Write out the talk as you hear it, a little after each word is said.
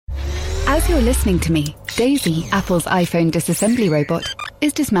As you're listening to me, Daisy, Apple's iPhone disassembly robot,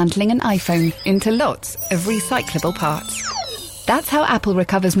 is dismantling an iPhone into lots of recyclable parts. That's how Apple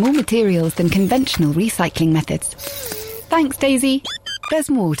recovers more materials than conventional recycling methods. Thanks, Daisy. There's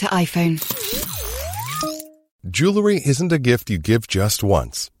more to iPhone. Jewelry isn't a gift you give just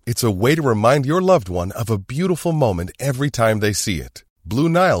once. It's a way to remind your loved one of a beautiful moment every time they see it. Blue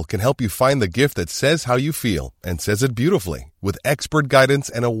Nile can help you find the gift that says how you feel and says it beautifully, with expert guidance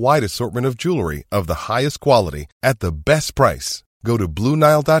and a wide assortment of jewelry of the highest quality at the best price. Go to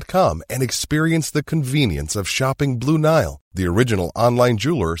BlueNile.com and experience the convenience of shopping Blue Nile, the original online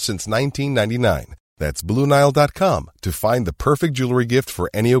jeweler since 1999. That's BlueNile.com to find the perfect jewelry gift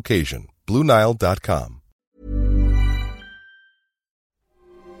for any occasion. BlueNile.com.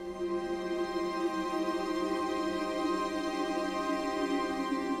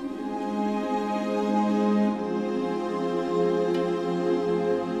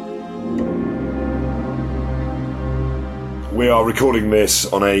 We are recording this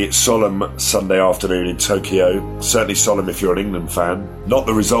on a solemn Sunday afternoon in Tokyo. Certainly solemn if you're an England fan. Not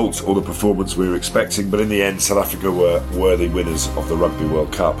the result or the performance we were expecting, but in the end, South Africa were worthy winners of the Rugby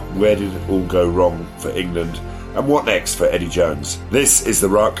World Cup. Where did it all go wrong for England? And what next for Eddie Jones? This is The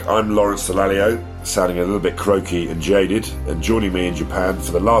Ruck. I'm Lawrence Dallaglio, sounding a little bit croaky and jaded. And joining me in Japan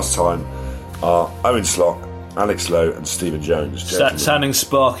for the last time are Owen Slot, Alex Lowe and Stephen Jones. Sounding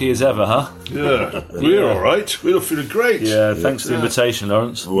sparky as ever, huh? Yeah, we're all right. We're feeling great. Yeah, thanks for the invitation,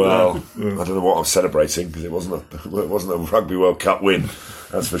 Lawrence. Well, I don't know what I'm celebrating because it wasn't a Rugby World Cup win.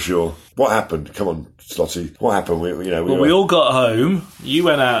 That's for sure. What happened? Come on, Slotty. What happened? We all got home. You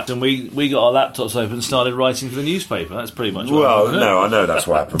went out, and we got our laptops open and started writing for the newspaper. That's pretty much what happened. Well, no, I know that's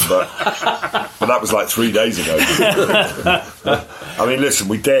what happened, but that was like 3 days ago. I mean, listen,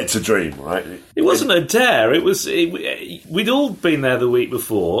 we dared to dream, right? It wasn't a dare. We'd all been there the week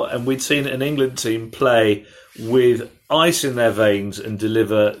before, and we'd seen an England team play with ice in their veins and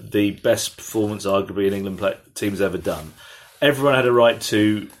deliver the best performance, arguably, an England team's ever done. Everyone had a right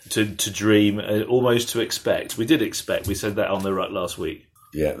to dream, almost to expect. We did expect. We said that on the Ruck last week.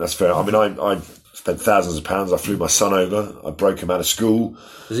 Yeah, that's fair. I mean, I spent thousands of pounds. I flew my son over. I broke him out of school.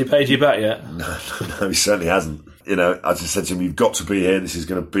 Has he paid you back yet? No, he certainly hasn't. You know, I just said to him, you've got to be here. This is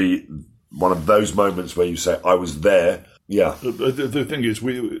going to be one of those moments where you say, I was there. Yeah. The thing is,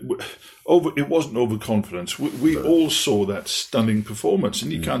 it wasn't overconfidence. We all saw that stunning performance,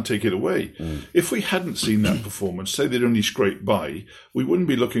 and you can't take it away. If we hadn't seen that performance, say they'd only scraped by, we wouldn't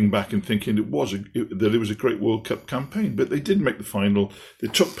be looking back and thinking that it was a great World Cup campaign. But they did make the final. They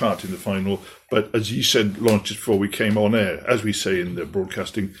took part in the final. But as you said, Lawrence, just before we came on air, as we say in the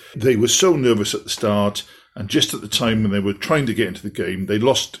broadcasting, they were so nervous at the start, and just at the time when they were trying to get into the game, they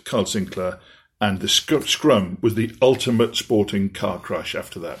lost Carl Sinclair. And the scrum was the ultimate sporting car crash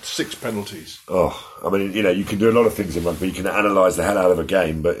after that. 6 penalties. Oh, I mean, you know, you can do a lot of things in rugby. You can analyse the hell out of a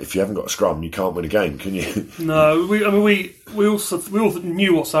game, but if you haven't got a scrum, you can't win a game, can you? No, we all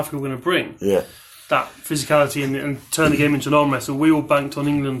knew what South Africa were going to bring. Yeah. That physicality and turn the game into an arm wrestle. We all banked on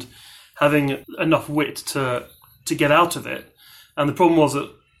England having enough wit to get out of it. And the problem was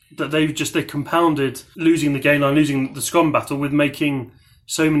that they compounded losing the game line, losing the scrum battle with making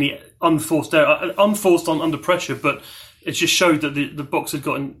so many unforced under pressure, but it just showed that the Boks had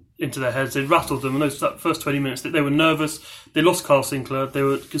gotten into their heads. They'd rattled them, and that first 20 minutes, they were nervous. They lost Carl Sinclair. They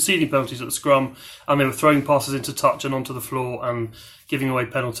were conceding penalties at the scrum, and they were throwing passes into touch and onto the floor and giving away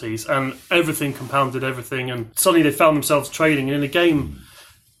penalties. And everything compounded everything, and suddenly they found themselves trailing. And in a game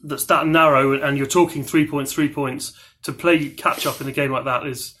that's that narrow, and you're talking 3 points, to play catch up in a game like that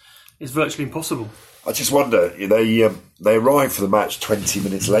is virtually impossible. I just wonder, they arrived for the match 20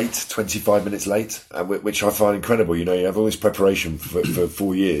 minutes late, 25 minutes late, which I find incredible. You know, you have all this preparation for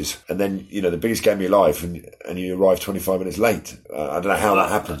 4 years, and then, you know, the biggest game of your life, and you arrive 25 minutes late. I don't know how that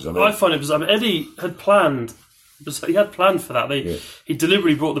happens. I find it bizarre. Eddie had planned, he had planned for that. He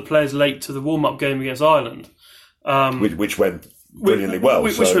deliberately brought the players late to the warm-up game against Ireland. Which went brilliantly well.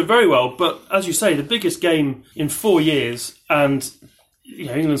 Which went very well, but as you say, the biggest game in 4 years, and you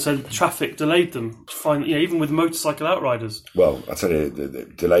know, England said traffic delayed them. Even with motorcycle outriders. Well, I tell you, they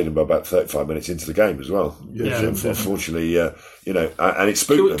delayed them by about 35 minutes into the game as well. Yeah, unfortunately, and it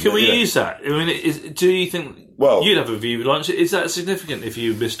spooked them. Can we use that? I mean, do you think? Well, you'd have a view, Lawrence. Is that significant if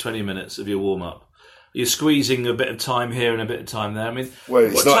you miss 20 minutes of your warm up? You're squeezing a bit of time here and a bit of time there. I mean,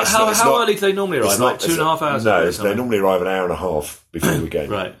 how early do they normally arrive? Like 2.5 hours? No, they normally arrive an hour and a half before the game.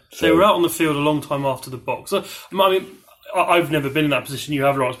 Right. So they were out on the field a long time after the Boks. So, I mean, I've never been in that position, you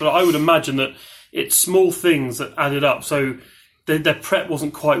have, Lawrence, but I would imagine that it's small things that added up. So their prep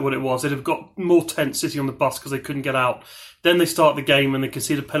wasn't quite what it was. They'd have got more tense sitting on the bus because they couldn't get out. Then they start the game and they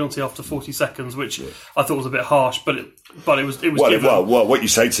concede a penalty after 40 seconds, which I thought was a bit harsh, but it was given. Well, what you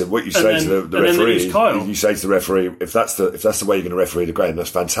say to the referee, you say to the referee, if that's the way you're going to referee the game, that's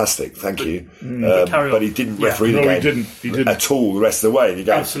fantastic, thank you. But he didn't referee the game. He didn't at all the rest of the way. And you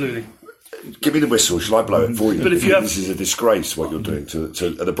go, absolutely. Give me the whistle. Shall I blow it for you? But if you have, this is a disgrace what you're doing to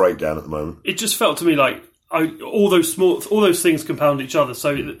at the breakdown at the moment. It just felt to me like all those things compound each other.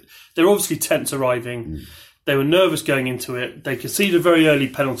 So they're obviously tense arriving. They were nervous going into it. They conceded a very early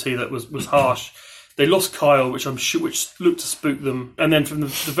penalty that was harsh. They lost Kyle, which looked to spook them. And then from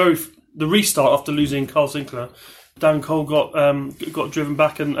the restart after losing Carl Sinclair, Dan Cole got driven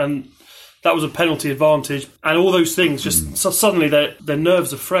back, and that was a penalty advantage. And all those things so suddenly their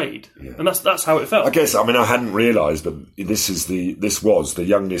nerves are frayed, and that's how it felt. I guess I hadn't realised, but this was the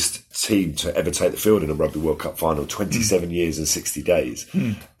youngest team to ever take the field in a Rugby World Cup final, 27 years and 60 days,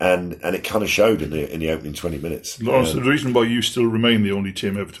 and it kind of showed in the opening 20 minutes. Lawrence, the reason why you still remain the only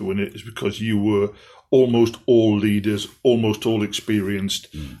team ever to win it is because you were almost all leaders, almost all experienced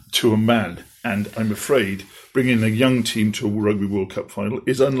to a man, and I'm afraid bringing a young team to a Rugby World Cup final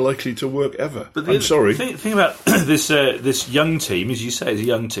is unlikely to work ever. But I'm sorry. The thing about this young team, as you say, is a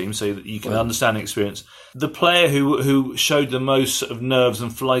young team, so that you can understand the experience. The player who showed the most sort of nerves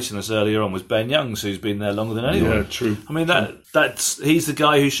and flightiness earlier on was Ben Youngs, who's been there longer than anyone. Yeah, true. He's the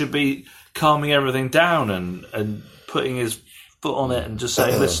guy who should be calming everything down and putting his foot on it and just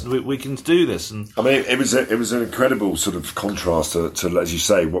saying, listen, we can do this. And it was an incredible sort of contrast to, as you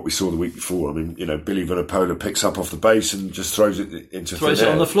say, what we saw the week before. Billy Vunipola picks up off the base and just throws it into throws it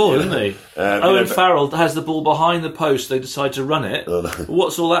on the floor, doesn't he? Owen Farrell has the ball behind the post. They decide to run it.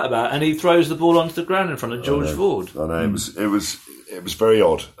 What's all that about? And he throws the ball onto the ground in front of George Ford. I know it was very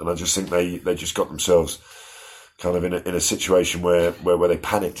odd, and I just think they just got themselves kind of in a situation where they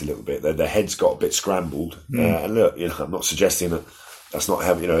panicked a little bit. Their heads got a bit scrambled. And look, I'm not suggesting that that's not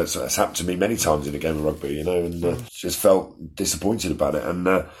how, it's happened to me many times in a game of rugby, and just felt disappointed about it. And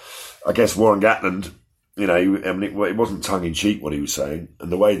I guess Warren Gatland, it wasn't tongue in cheek what he was saying,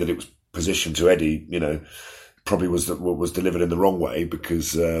 and the way that it was positioned to Eddie, probably was delivered in the wrong way,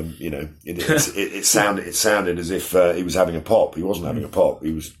 because it sounded as if he was having a pop. He wasn't having a pop.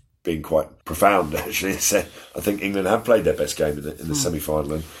 He was being quite profound, actually. I think England have played their best game in the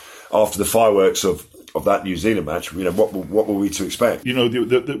semi-final, and after the fireworks of that New Zealand match, what were we to expect?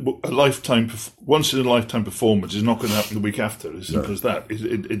 A lifetime, once in a lifetime performance is not going to happen the week after. As simple as that.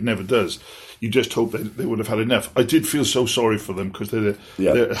 It never does. You just hope they would have had enough. I did feel so sorry for them, because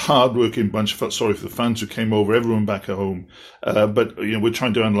they're a hard-working bunch. I felt sorry for the fans who came over, everyone back at home. But we're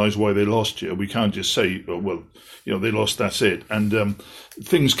trying to analyse why they lost here. We can't just say, they lost, that's it. And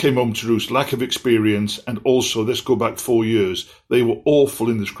things came home to roost, lack of experience, and also, let's go back 4 years, they were awful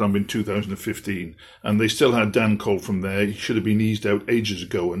in the scrum in 2015, and they still had Dan Cole from there. He should have been eased out ages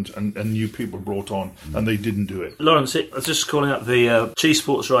ago, and new people brought on, and they didn't do it. Lawrence, I was just calling up the chief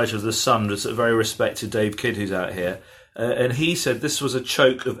sports writer of The Sun, just a very respected Dave Kidd, who's out here, and he said this was a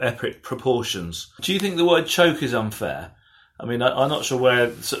choke of epic proportions. Do you think the word choke is unfair? I'm not sure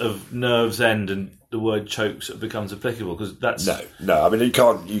where sort of nerves end and the word choke sort of becomes applicable, because that's no. You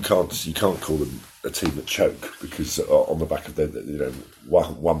can't call them a team that choke, because on the back of their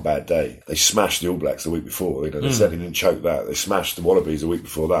one bad day, they smashed the All Blacks the week before. They certainly didn't choke that. They smashed the Wallabies the week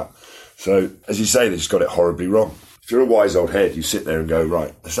before that. So as you say, they just got it horribly wrong. If you're a wise old head, you sit there and go,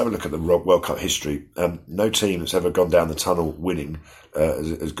 right, let's have a look at the World Cup history. No team that's ever gone down the tunnel winning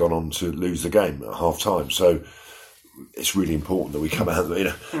has gone on to lose the game at half time. So it's really important that we come out.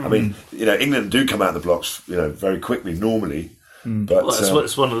 England do come out of the blocks, very quickly normally. But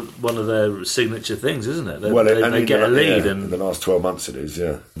it's one of their signature things, isn't it? They get a lead, and in the last 12 months it is.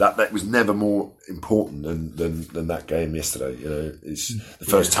 Yeah, that was never more important than that game yesterday. It's the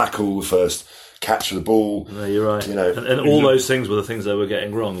first tackle, the first catch of the ball. No, you're right. And all those things were the things they were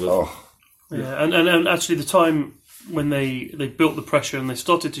getting wrong. And actually, the time when they built the pressure and they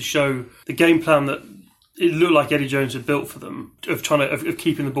started to show the game plan that it looked like Eddie Jones had built for them, of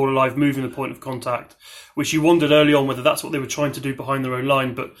keeping the ball alive, moving the point of contact, which you wondered early on whether that's what they were trying to do behind their own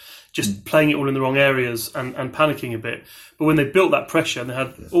line, but just playing it all in the wrong areas and panicking a bit. But when they built that pressure and they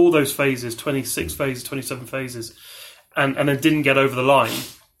had all those phases, 26 phases, 27 phases, and then didn't get over the line,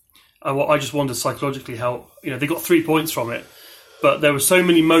 I just wondered psychologically how, they got 3 points from it. But there were so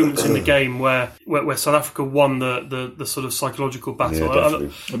many moments in the game where South Africa won the sort of psychological battle. Yeah,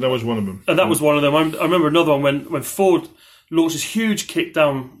 and that was one of them. And that was one of them. I remember another one when Ford launched this huge kick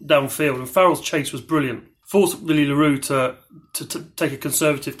downfield, and Farrell's chase was brilliant. Forced Willie LaRue to take a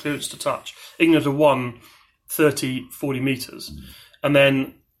conservative clearance to touch. England had won 30, 40 metres. And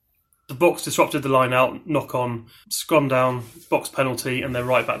then the box disrupted the line out, knock on, scrum down, box penalty, and then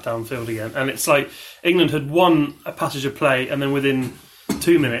right back downfield again. And it's like England had won a passage of play, and then within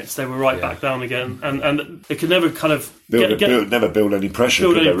 2 minutes they were back down again. And they could never kind of never build any pressure.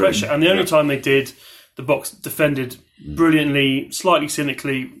 And the only time they did, the box defended brilliantly, slightly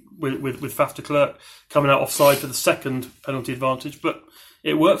cynically, with Faf de Klerk coming out offside for the second penalty advantage, but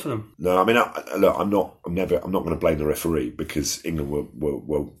it worked for them. No, I mean, look, I'm not going to blame the referee, because England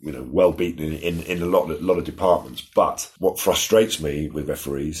were well beaten in a lot of departments. But what frustrates me with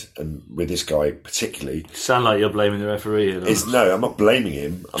referees, and with this guy particularly, sound like you're blaming the referee here. No, I'm not blaming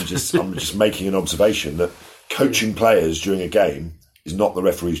him. I'm just making an observation that coaching players during a game is not the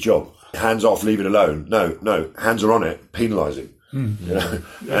referee's job. Hands off, leave it alone. No, hands are on it, penalise him.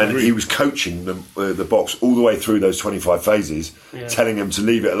 And he was coaching the box all the way through those 25 phases, telling them to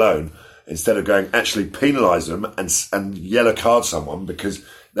leave it alone, instead of going, actually penalise them and yellow card someone, because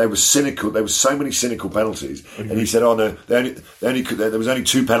they were cynical. There were so many cynical penalties. And he said, oh no, there was only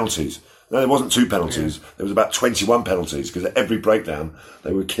 2 penalties. No, there wasn't 2 penalties. Yeah. There was about 21 penalties, because at every breakdown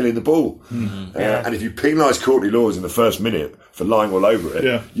they were killing the ball. And if you penalise Courtney Lawes in the first minute for lying all over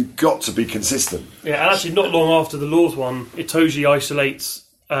it, you've got to be consistent. Yeah, and actually not long after the Lawes one, Itoje isolates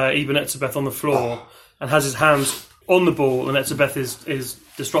Eben Etzebeth on the floor and has his hands on the ball, and Etzebeth is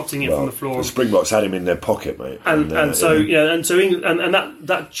disrupting it from the floor. The Springboks had him in their pocket, mate. So England, and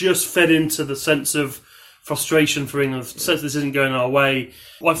that just fed into the sense of frustration for England, since this isn't going our way.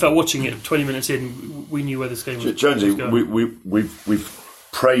 I felt watching it 20 minutes in, we knew where this game was going. We've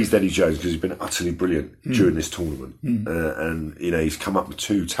praised Eddie Jones because he's been utterly brilliant during this tournament, and he's come up with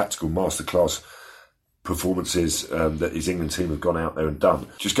 2 tactical masterclass performances that his England team have gone out there and done.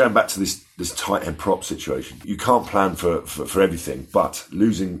 Just going back to this tight head prop situation, you can't plan for everything, but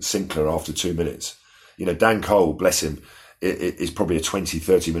losing Sinclair after 2 minutes, Dan Cole, bless him, is probably a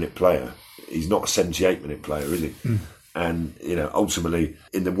 20-30 minute player. He's not a 78-minute player, is he? And, ultimately,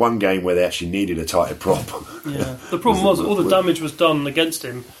 in the one game where they actually needed a tighter prop... Yeah, the problem was all the damage was done against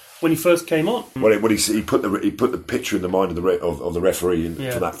him when he first came on. Well, he put the picture in the mind of the referee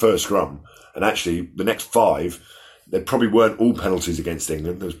for that first scrum, and actually, the next 5, there probably weren't all penalties against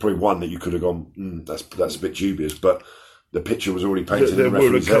England. There was probably one that you could have gone, that's a bit dubious, but... The picture was already painted. There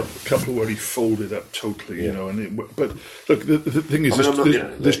were a couple where he folded up totally, But look, the thing is,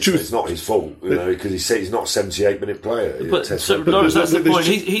 there's 2. It's not his fault, because he's not a 78-minute player. But Lawrence, that's the point.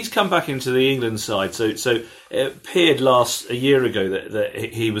 He's come back into the England side. So it appeared a year ago that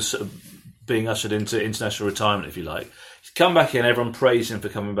he was sort of being ushered into international retirement, if you like. He's come back in. Everyone praised him for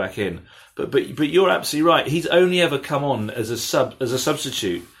coming back in. But you're absolutely right. He's only ever come on as a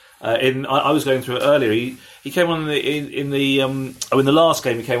substitute. I was going through it earlier. He came on in the last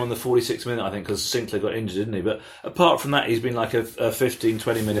game. He came on the 46th minute, I think, because Sinclair got injured, didn't he? But apart from that, he's been like a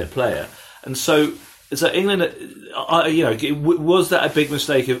 15-20 minute player. And so England, was that a big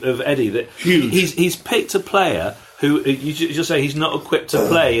mistake of Eddie? That he's picked a player who you just say he's not equipped to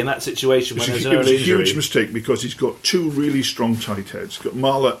play in that situation when there's an early injury. It was a huge mistake, because he's got 2 really strong tight heads. He's got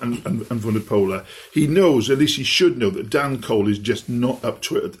Marler and Vunipola. He knows, at least he should know, that Dan Cole is just not up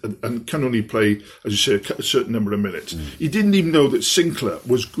to it and can only play, as you say, a certain number of minutes. He didn't even know that Sinclair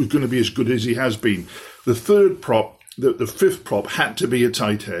was going to be as good as he has been. The third prop, the fifth prop, had to be a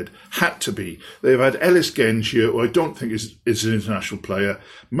tight head. Had to be. They've had Ellis Genge here, who I don't think is an international player,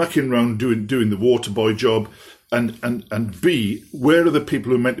 mucking around doing the water boy job. And B, where are the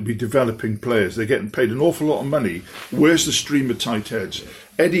people who are meant to be developing players? They're getting paid an awful lot of money. Where's the stream of tight heads?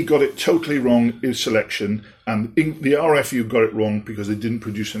 Eddie got it totally wrong in selection, and the RFU got it wrong because they didn't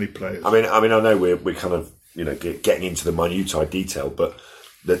produce any players. I mean, I know we're kind of getting into the minutiae detail, but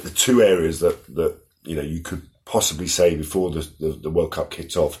the 2 areas that you could possibly say before the World Cup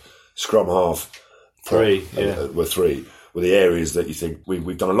kicked off, scrum half, 3, were 3. Were the areas that you think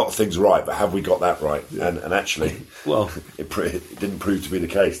we've done a lot of things right, but have we got that right? Yeah. And actually, it didn't prove to be the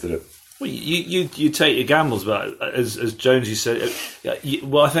case, did it? Well, you take your gambles, but as Jonesy said,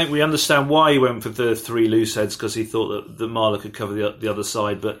 I think we understand why he went for the 3 loose heads, because he thought that Marler could cover the other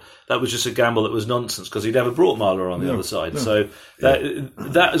side, but that was just a gamble that was nonsense, because he'd never brought Marler on the other side. No. So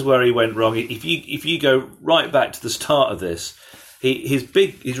that is where he went wrong. If you go right back to the start of this.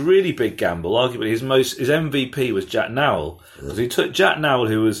 His really big gamble, arguably his MVP was Jack Nowell. Because he took Jack Nowell,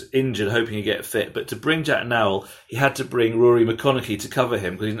 who was injured, hoping he'd get fit. But to bring Jack Nowell, he had to bring Rory McConaughey to cover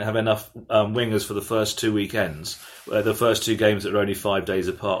him, because he didn't have enough wingers for the first 2 weekends, the first 2 games that were only 5 days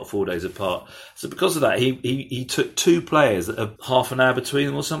apart, 4 days apart. So because of that, he took 2 players that are half an hour between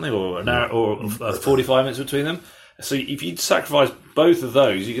them or something, or an hour or 45 minutes between them. So if you'd sacrificed both of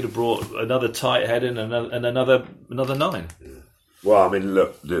those, you could have brought another tight head in and another 9. Well, I mean,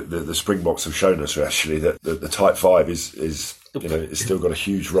 look, the Springboks have shown us actually that the tight 5 is it's still got a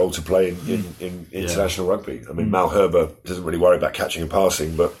huge role to play in international rugby. I mean, Mal Herber doesn't really worry about catching and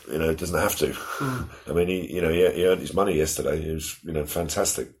passing, but it doesn't have to. I mean, he earned his money yesterday. It was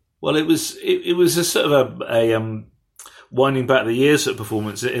fantastic. Well, it was a sort of a winding back the years sort of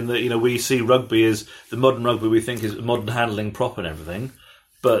performance in that we see rugby as the modern rugby we think is modern handling prop and everything.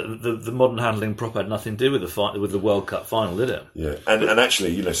 But the modern handling prop had nothing to do with the World Cup final, did it? Yeah, and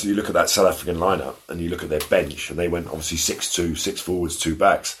actually, so you look at that South African lineup and you look at their bench, and they went obviously 6-2, 6 forwards, 2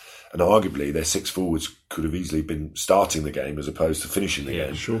 backs, and arguably their 6 forwards could have easily been starting the game as opposed to finishing the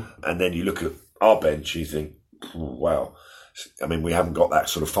game. Sure. And then you look at our bench, and you think, wow, I mean, we haven't got that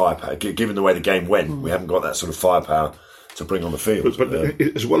sort of firepower. Given the way the game went, we haven't got that sort of firepower to bring on the field. But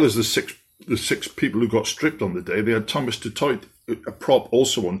as well as the six people who got stripped on the day, they had Thomas du Toit, a prop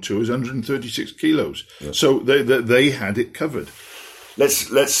also on tour, is 136 kilos. Yeah. So they had it covered.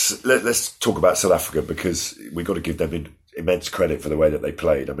 Let's talk about South Africa, because we've got to give them immense credit for the way that they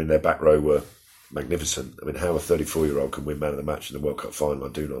played. I mean, their back row were magnificent. I mean, how a 34-year-old can win man of the match in the World Cup final, I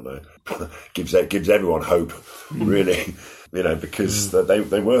do not know. gives everyone hope, really. Because they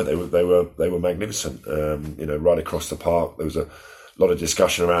were magnificent. Right across the park, there was a lot of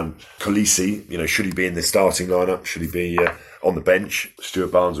discussion around Kolisi. Should he be in the starting lineup? Should he be on the bench?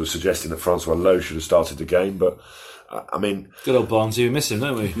 Stuart Barnes was suggesting that Francois Lowe should have started the game, but I mean, good old Barnes, we miss him,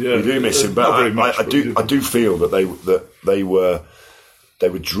 don't we? Yeah, we do miss him, but I do feel that they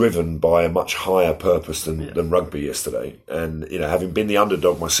were driven by a much higher purpose than rugby yesterday. And having been the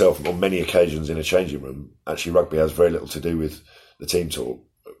underdog myself on many occasions in a changing room, actually rugby has very little to do with the team talk,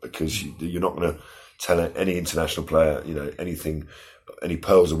 because you're not going to tell any international player anything, any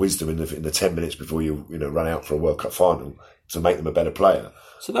pearls of wisdom in the 10 minutes before you run out for a World Cup final to make them a better player.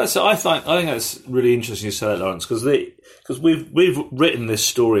 So I think that's really interesting you say that, Lawrence, because we've written this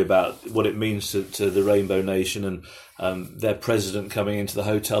story about what it means to the Rainbow Nation and their president coming into the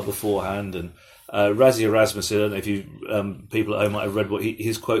hotel beforehand, and Rassie Erasmus. I don't know if you people at home might have read what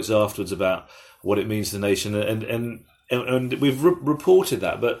his quotes afterwards about what it means to the nation, and we've reported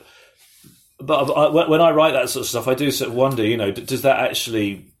that, but when I write that sort of stuff, I do sort of wonder, does that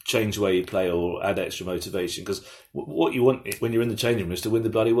actually change the way you play or add extra motivation? Because what you want when you're in the changing room is to win the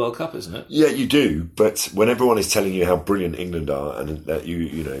bloody World Cup, isn't it? Yeah, you do. But when everyone is telling you how brilliant England are, and that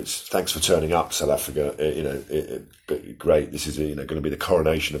it's thanks for turning up, South Africa, great. This is going to be the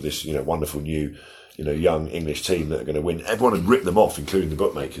coronation of this wonderful new young English team that are going to win. Everyone had written them off, including the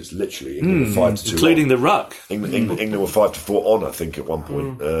bookmakers. Literally, England were 5-2, including the ruck. England were 5-4 on, I think, at one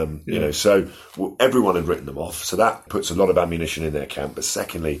point. So everyone had written them off. So that puts a lot of ammunition in their camp. But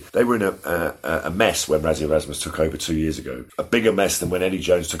secondly, they were in a mess when Rassie Erasmus took over 2 years ago. A bigger mess than when Eddie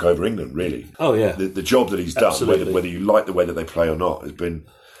Jones took over England. Really. Oh yeah. The job that he's done, whether you like the way that they play or not, has been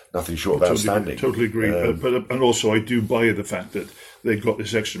nothing short of outstanding. Totally agree. And also, I do buy the fact that they've got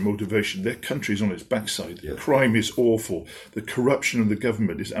this extra motivation. Their country's on its backside. Yeah. Crime is awful. The corruption of the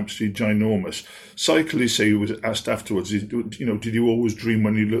government is absolutely ginormous. Sai Kolisi was asked afterwards, did you always dream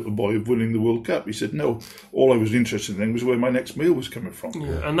when you were a little boy of winning the World Cup? He said, no. All I was interested in was where my next meal was coming from.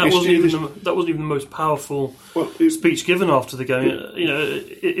 Yeah. And that wasn't even the most powerful speech given after the game.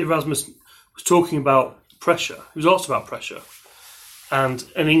 Erasmus was talking about pressure. He was asked about pressure. And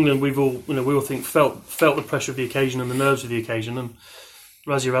in England, we all think felt the pressure of the occasion and the nerves of the occasion. And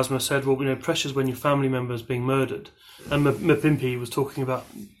Rassie Erasmus said, pressure's when your family member's being murdered. And Mapimpi was talking about,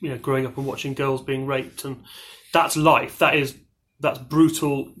 growing up and watching girls being raped. And that's life. That's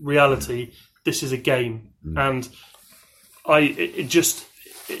brutal reality. This is a game. And it just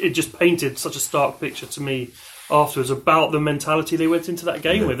painted such a stark picture to me afterwards about the mentality they went into that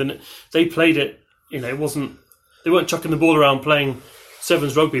game with. And they played it, they weren't chucking the ball around playing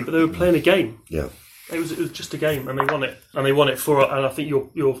sevens rugby, but they were playing a game. Yeah, it was just a game, and they won it. And they won it for, and I think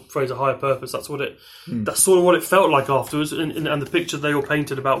your phrase, a higher purpose. That's sort of what it felt like afterwards. And the picture they all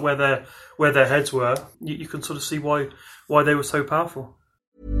painted about where their heads were, you can sort of see why they were so powerful.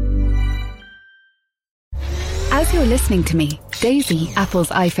 As you're listening to me, Daisy, Apple's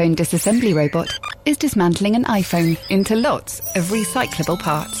iPhone disassembly robot, is dismantling an iPhone into lots of recyclable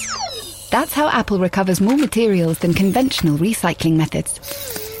parts. That's how Apple recovers more materials than conventional recycling methods.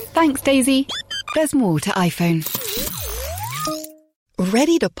 Thanks, Daisy. There's more to iPhone.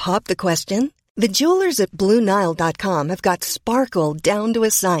 Ready to pop the question? The jewelers at BlueNile.com have got sparkle down to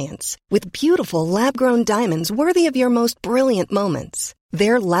a science with beautiful lab-grown diamonds worthy of your most brilliant moments.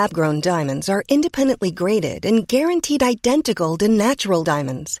 Their lab-grown diamonds are independently graded and guaranteed identical to natural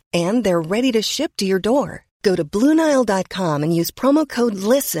diamonds, and they're ready to ship to your door. Go to BlueNile.com and use promo code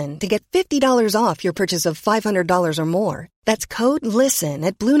LISTEN to get $50 off your purchase of $500 or more. That's code LISTEN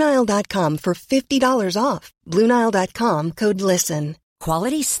at BlueNile.com for $50 off. BlueNile.com, code LISTEN.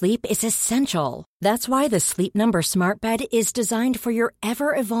 Quality sleep is essential. That's why the Sleep Number Smart Bed is designed for your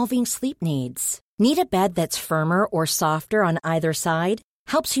ever-evolving sleep needs. Need a bed that's firmer or softer on either side?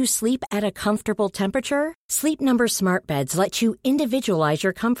 Helps you sleep at a comfortable temperature? Sleep Number Smart Beds let you individualize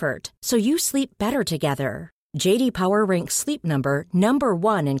your comfort, so you sleep better together. J.D. Power ranks Sleep Number number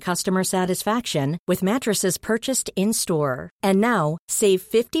 1 in customer satisfaction with mattresses purchased in-store. And now, save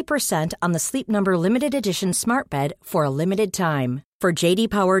 50% on the Sleep Number Limited Edition Smart Bed for a limited time. For J.D.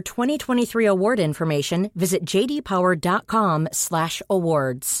 Power 2023 award information, visit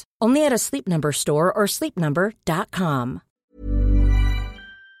jdpower.com/awards. Only at a Sleep Number store or sleepnumber.com.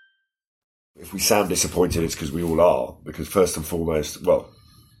 If we sound disappointed, it's because we all are. Because first and foremost, well,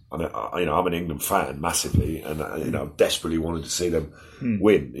 I'm an England fan massively, and I desperately wanted to see them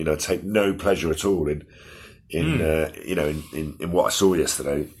win. Take no pleasure at all in what I saw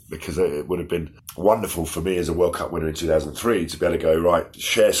yesterday, because it would have been wonderful for me as a World Cup winner in 2003 to be able to go, right,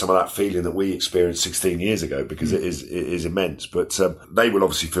 share some of that feeling that we experienced 16 years ago, because it is immense. But they will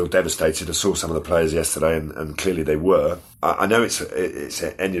obviously feel devastated. I saw some of the players yesterday, and clearly they were. I know it's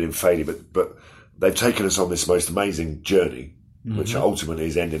ended in failure, but they've taken us on this most amazing journey, which ultimately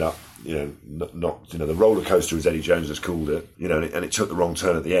has ended up, not the roller coaster, as Eddie Jones has called it, and it took the wrong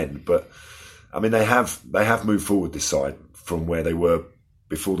turn at the end. But I mean, they have moved forward, this side, from where they were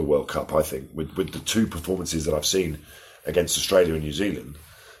before the World Cup. I think with the two performances that I've seen against Australia and New Zealand,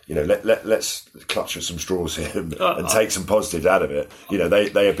 let's clutch at some straws here and take some positives out of it.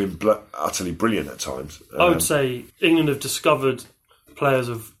 They have been utterly brilliant at times. I would say England have discovered players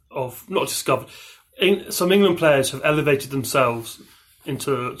of not discovered. Some England players have elevated themselves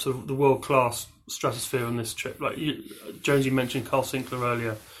into the world class stratosphere on this trip. Like Jonesy mentioned Carl Sinclair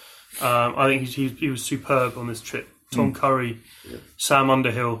earlier. I think he was superb on this trip. Tom Curry, Sam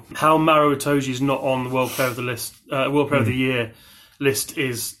Underhill. How Maro Itoje is not on the World Player of the Year list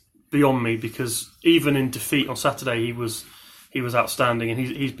is beyond me, because even in defeat on Saturday, he was outstanding, and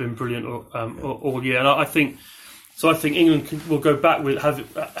he's been brilliant all year. And I think England will go back with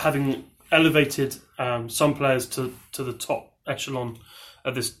having elevated some players to the top echelon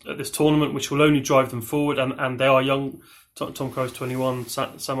at this tournament, which will only drive them forward. And they are young. Tom Curry's 21,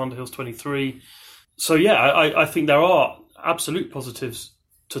 Sam Underhill's 23. So I think there are absolute positives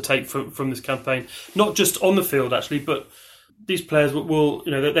to take from this campaign, not just on the field actually, but these players will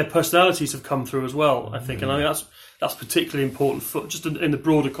their personalities have come through as well, I think, and I think that's particularly important for just in the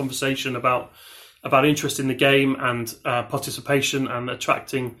broader conversation about interest in the game and participation and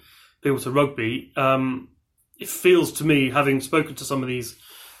attracting people to rugby. It feels to me, having spoken to some of these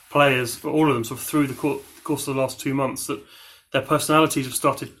players, all of them, sort of through the course of the last 2 months, that their personalities have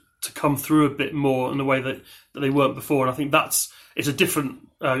started to come through a bit more in the way that they weren't before. And I think it's a different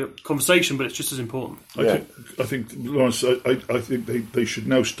conversation, but it's just as important. I think, Lawrence, I think they should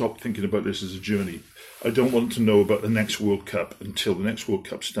now stop thinking about this as a journey. I don't want to know about the next World Cup until the next World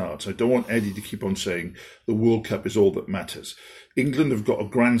Cup starts. I don't want Eddie to keep on saying the World Cup is all that matters. England have got a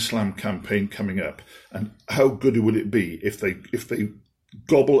Grand Slam campaign coming up, and how good would it be if they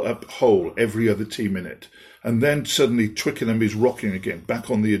gobble up whole every other team in it, and then suddenly Twickenham is rocking again,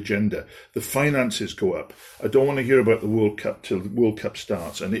 back on the agenda. The finances go up. I don't want to hear about the World Cup till the World Cup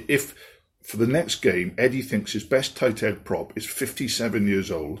starts. And if for the next game Eddie thinks his best tight end prop is 57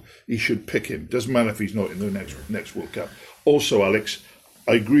 years old, he should pick him. Doesn't matter if he's not in the next World Cup. Also, Alex,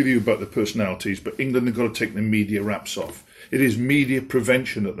 I agree with you about the personalities, but England have got to take the media wraps off. It is media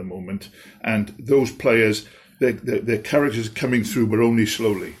prevention at the moment, and those players, their characters are coming through, but only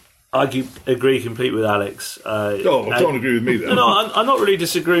slowly. I agree completely with Alex. Don't agree with me then. No, I'm not really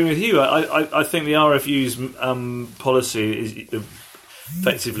disagreeing with you. I think the RFU's policy is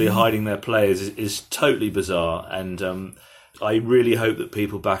effectively hiding their players is totally bizarre, and I really hope that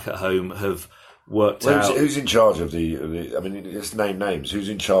people back at home have worked out. Who's in charge of the? I mean, just name names. Who's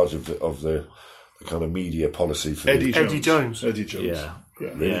in charge of the kind of media policy for Eddie Jones? Eddie Jones.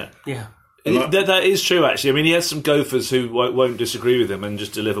 Yeah. That is true, actually. I mean, he has some gophers who won't disagree with him and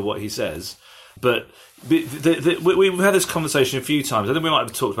just deliver what he says. But we've had this conversation a few times. I think we might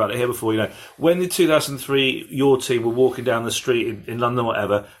have talked about it here before. When in 2003 your team were walking down the street in London, or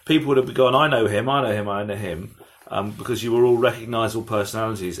whatever, people would have gone, "I know him," because you were all recognisable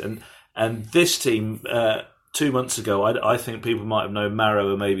personalities. And this team 2 months ago, I think people might have known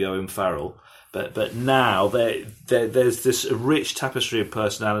Maro and maybe Owen Farrell. But now there's this rich tapestry of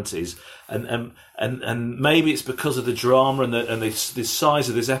personalities, and maybe it's because of the drama and the size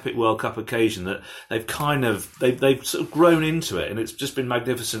of this epic World Cup occasion that they've sort of grown into it, and it's just been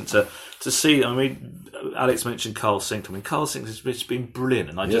magnificent to see. I mean, Alex mentioned Carl Sink. I mean, Carl Sink has just been brilliant,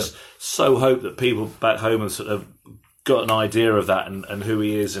 and I just so hope that people back home have sort of got an idea of that and who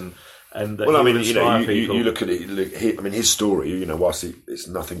he is and that well, I mean, people. you look at it. I mean, his story. Whilst it's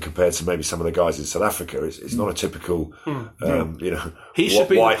nothing compared to maybe some of the guys in South Africa, it's not a typical, he should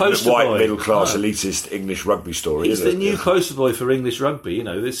be the poster boy. Middle class elitist English rugby story. He's the new poster boy for English rugby.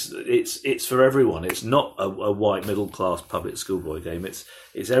 It's for everyone. It's not a white middle class public schoolboy game. It's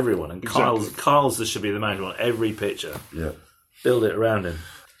everyone. And exactly. Kyle's should be the man on every picture. Yeah, build it around him.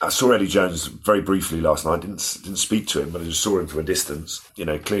 I saw Eddie Jones very briefly last night. Didn't speak to him, but I just saw him from a distance.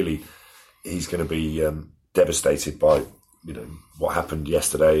 Clearly he's going to be devastated by what happened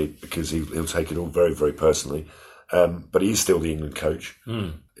yesterday, because he'll take it all very, very personally. But he's still the England coach,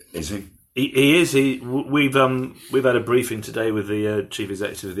 is he? He is. We've had a briefing today with the chief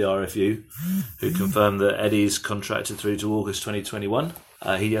executive of the RFU, who confirmed that Eddie's contracted through to August 2021.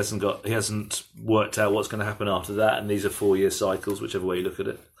 He hasn't worked out what's going to happen after that, and these are 4-year cycles, whichever way you look at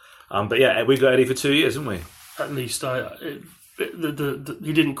it. But yeah, we've got Eddie for 2 years, haven't we? At least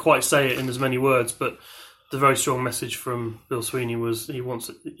he didn't quite say it in as many words, but the very strong message from Bill Sweeney was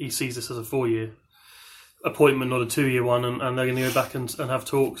he sees this as a 4-year appointment, not a 2-year one, and they're going to go back and have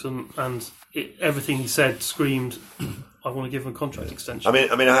talks, and everything he said screamed, I want to give him a contract extension.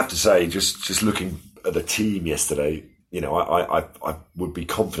 I mean, I have to say, just looking at the team yesterday, I would be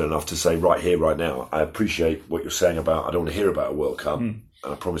confident enough to say right here, right now, I appreciate what you're saying about I don't want to hear about a World Cup, and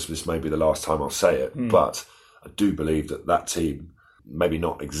I promise this may be the last time I'll say it, but I do believe that team, maybe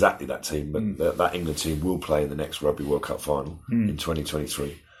not exactly that team, but that England team will play in the next Rugby World Cup final in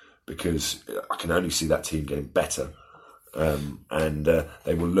 2023, because I can only see that team getting better, and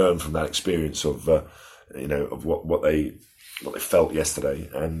they will learn from that experience of what they felt yesterday,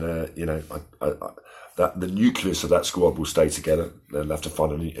 and that the nucleus of that squad will stay together. They'll have to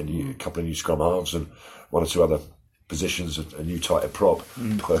find a couple of new scrum halves and one or two other positions, a new tighter prop,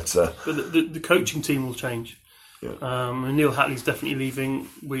 but the coaching team will change. Yeah. And Neil Hatley's definitely leaving.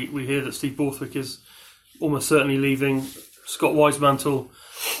 We hear that Steve Borthwick is almost certainly leaving. Scott Wisemantle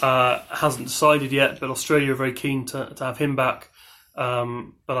hasn't decided yet, but Australia are very keen to have him back.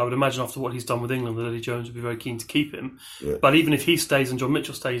 But I would imagine after what he's done with England that Eddie Jones would be very keen to keep him. Yeah. But even if he stays and John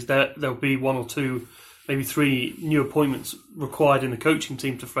Mitchell stays, there'll be 1 or 2, maybe 3 new appointments required in the coaching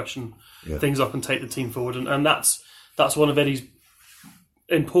team to freshen things up and take the team forward. And that's one of Eddie's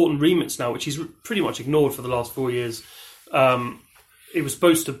important remits now, which he's pretty much ignored for the last 4 years. He was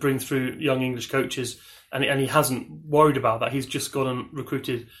supposed to bring through young English coaches, and he hasn't worried about that. He's just gone and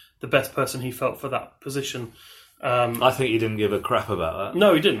recruited the best person he felt for that position. I think he didn't give a crap about that.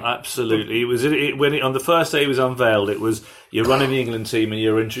 No, he didn't. Absolutely, on the first day it was unveiled. It was you're running the England team and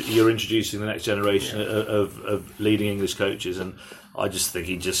you're introducing the next generation of leading English coaches, and I just think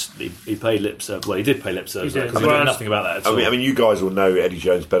he paid lip service. Well, he did pay lip service. He knew nothing about that at all. I mean, you guys will know Eddie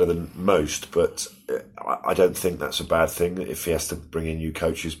Jones better than most, but I don't think that's a bad thing if he has to bring in new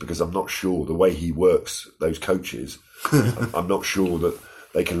coaches, because I'm not sure the way he works those coaches. I'm not sure that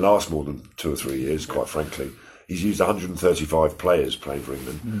they can last more than 2 or 3 years. Quite frankly, he's used 135 players playing for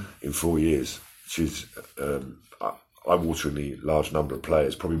England in 4 years, which is eye-wateringly large number of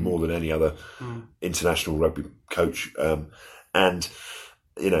players, probably more than any other international rugby coach. And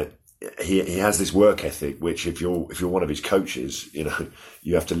he has this work ethic, which if you're one of his coaches,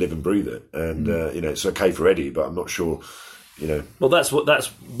 you have to live and breathe it. And it's okay for Eddie, but I'm not sure. Well, that's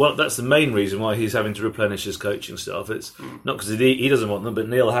the main reason why he's having to replenish his coaching staff. It's not because he doesn't want them, but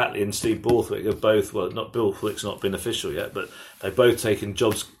Neil Hatley and Steve Borthwick have both. Well, not Borthwick's not been official yet, but they've both taken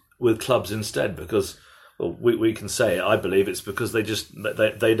jobs with clubs instead because. Well, we can say it. I believe it's because they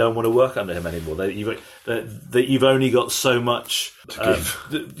don't want to work under him anymore. You've only got so much to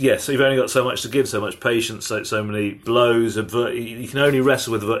give. Yes, you've only got so much to give, so much patience, so many blows. You can only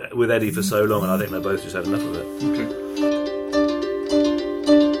wrestle with Eddie for so long, and I think they both just had enough of it. Okay.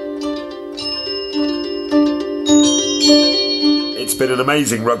 It's been an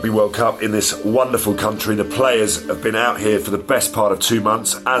amazing Rugby World Cup in this wonderful country. The players have been out here for the best part of 2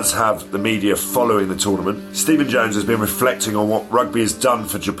 months, as have the media following the tournament. Stephen Jones has been reflecting on what rugby has done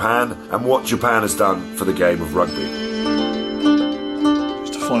for Japan and what Japan has done for the game of rugby.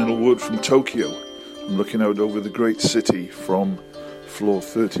 Just a final word from Tokyo. I'm looking out over the great city from floor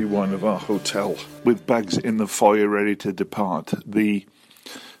 31 of our hotel with bags in the foyer ready to depart. The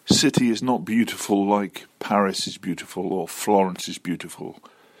city is not beautiful like Paris is beautiful or Florence is beautiful,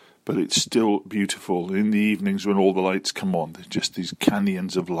 but it's still beautiful. In the evenings when all the lights come on, there's just these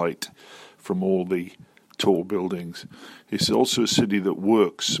canyons of light from all the tall buildings. It's also a city that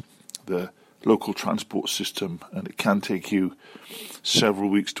works the local transport system, and it can take you several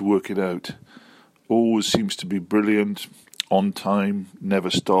weeks to work it out. Always seems to be brilliant, on time,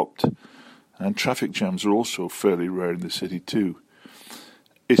 never stopped, and traffic jams are also fairly rare in the city too.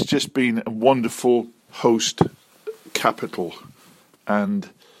 It's just been a wonderful host capital, and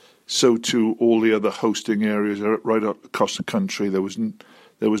so too all the other hosting areas right across the country. There was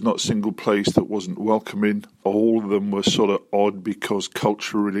not a single place that wasn't welcoming. All of them were sort of odd because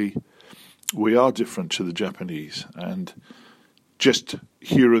culturally we are different to the Japanese, and just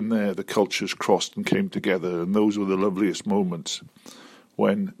here and there the cultures crossed and came together, and those were the loveliest moments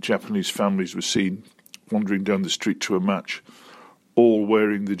when Japanese families were seen wandering down the street to a match, all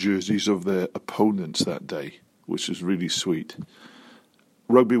wearing the jerseys of their opponents that day, which is really sweet.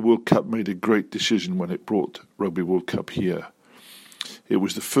 Rugby World Cup made a great decision when it brought Rugby World Cup here. It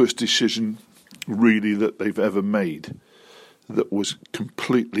was the first decision really that they've ever made that was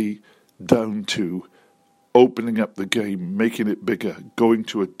completely down to opening up the game, making it bigger, going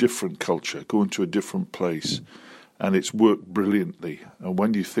to a different culture, going to a different place, and it's worked brilliantly. And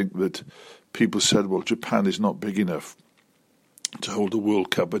when you think that people said, well, Japan is not big enough to hold a World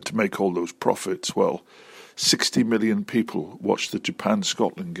Cup but to make all those profits, well, 60 million people watched the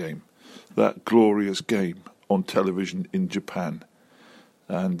Japan-Scotland game, that glorious game on television in Japan.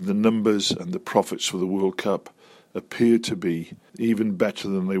 And the numbers and the profits for the World Cup appear to be even better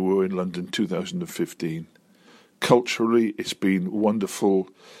than they were in London 2015. Culturally, it's been wonderful.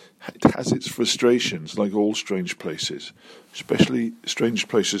 It has its frustrations, like all strange places, especially strange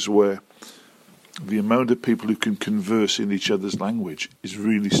places where the amount of people who can converse in each other's language is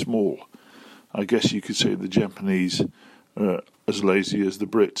really small. I guess you could say the Japanese are as lazy as the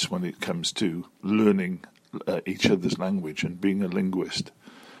Brits when it comes to learning each other's language and being a linguist.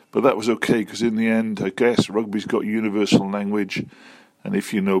 But that was okay, because in the end, I guess, rugby's got universal language, and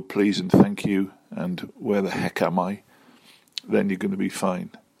if you know please and thank you and where the heck am I, then you're going to be fine.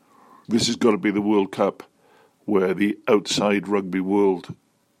 This has got to be the World Cup where the outside rugby world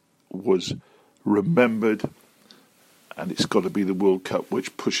was remembered, and it's got to be the World Cup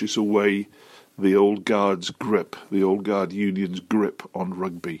which pushes away the old guard's grip, the old guard union's grip on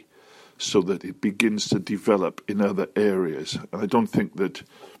rugby, so that it begins to develop in other areas. And I don't think that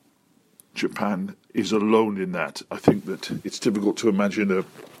Japan is alone in that. I think that it's difficult to imagine a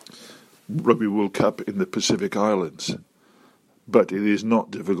Rugby World Cup in the Pacific Islands, but it is not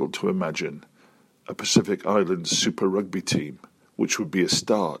difficult to imagine a Pacific Islands Super Rugby team, which would be a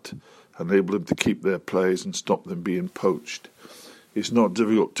start, enable them to keep their players and stop them being poached. It's not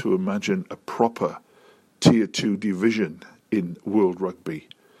difficult to imagine a proper Tier 2 division in World Rugby,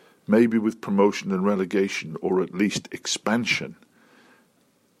 maybe with promotion and relegation, or at least expansion.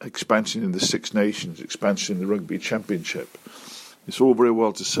 Expansion in the Six Nations, expansion in the Rugby Championship. It's all very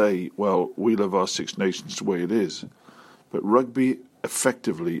well to say, well, we love our Six Nations the way it is, but rugby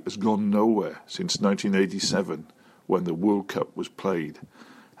effectively has gone nowhere since 1987 when the World Cup was played.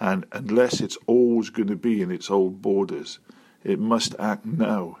 And unless it's always going to be in its old borders, it must act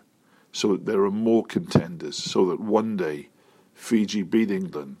now so that there are more contenders, so that one day Fiji beat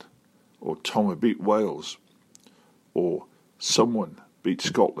England, or Tonga beat Wales, or someone beat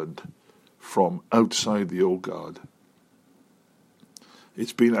Scotland from outside the old guard.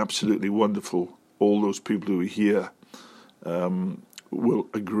 It's been absolutely wonderful. All those people who are here will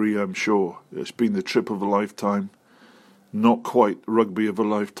agree, I'm sure. It's been the trip of a lifetime. Not quite rugby of a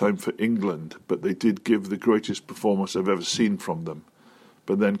lifetime for England, but they did give the greatest performance I've ever seen from them,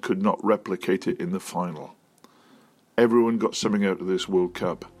 but then could not replicate it in the final. Everyone got something out of this World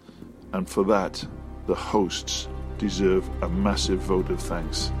Cup, and for that, the hosts deserve a massive vote of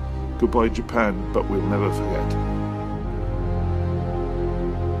thanks. Goodbye, Japan, but we'll never forget.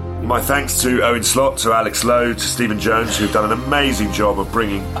 My thanks to Owen Slot, to Alex Lowe, to Stephen Jones, who've done an amazing job of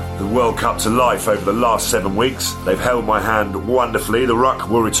bringing the World Cup to life over the last 7 weeks. They've held my hand wonderfully. The Ruck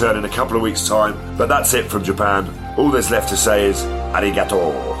will return in a couple of weeks' time, but that's it from Japan. All there's left to say is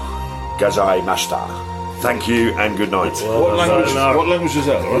arigato gozaimashita. Thank you and good night. What language is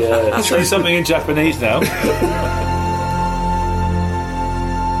that? Right? Yeah, say something in Japanese now.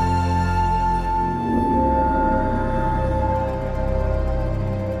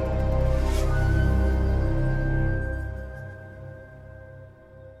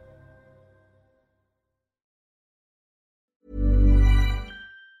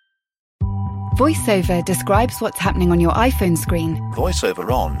 VoiceOver describes what's happening on your iPhone screen.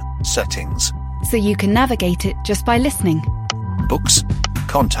 VoiceOver on, settings. So you can navigate it just by listening. Books,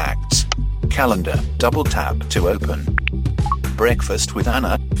 Contacts. Calendar. Double tap to open. Breakfast with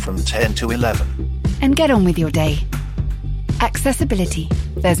Anna from 10 to 11. And get on with your day. Accessibility.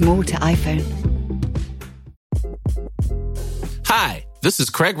 There's more to iPhone. Hi, this is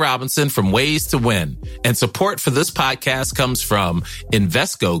Craig Robinson from Ways to Win, and support for this podcast comes from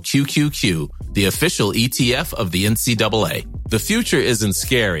Invesco QQQ, the official ETF of the NCAA. The future isn't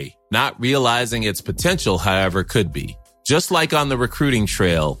scary. Not realizing its potential, however, could be. Just like on the recruiting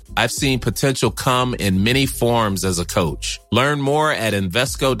trail, I've seen potential come in many forms as a coach. Learn more at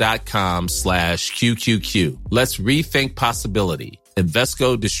Invesco.com/QQQ. Let's rethink possibility.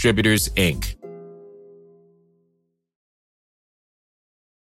 Invesco Distributors, Inc.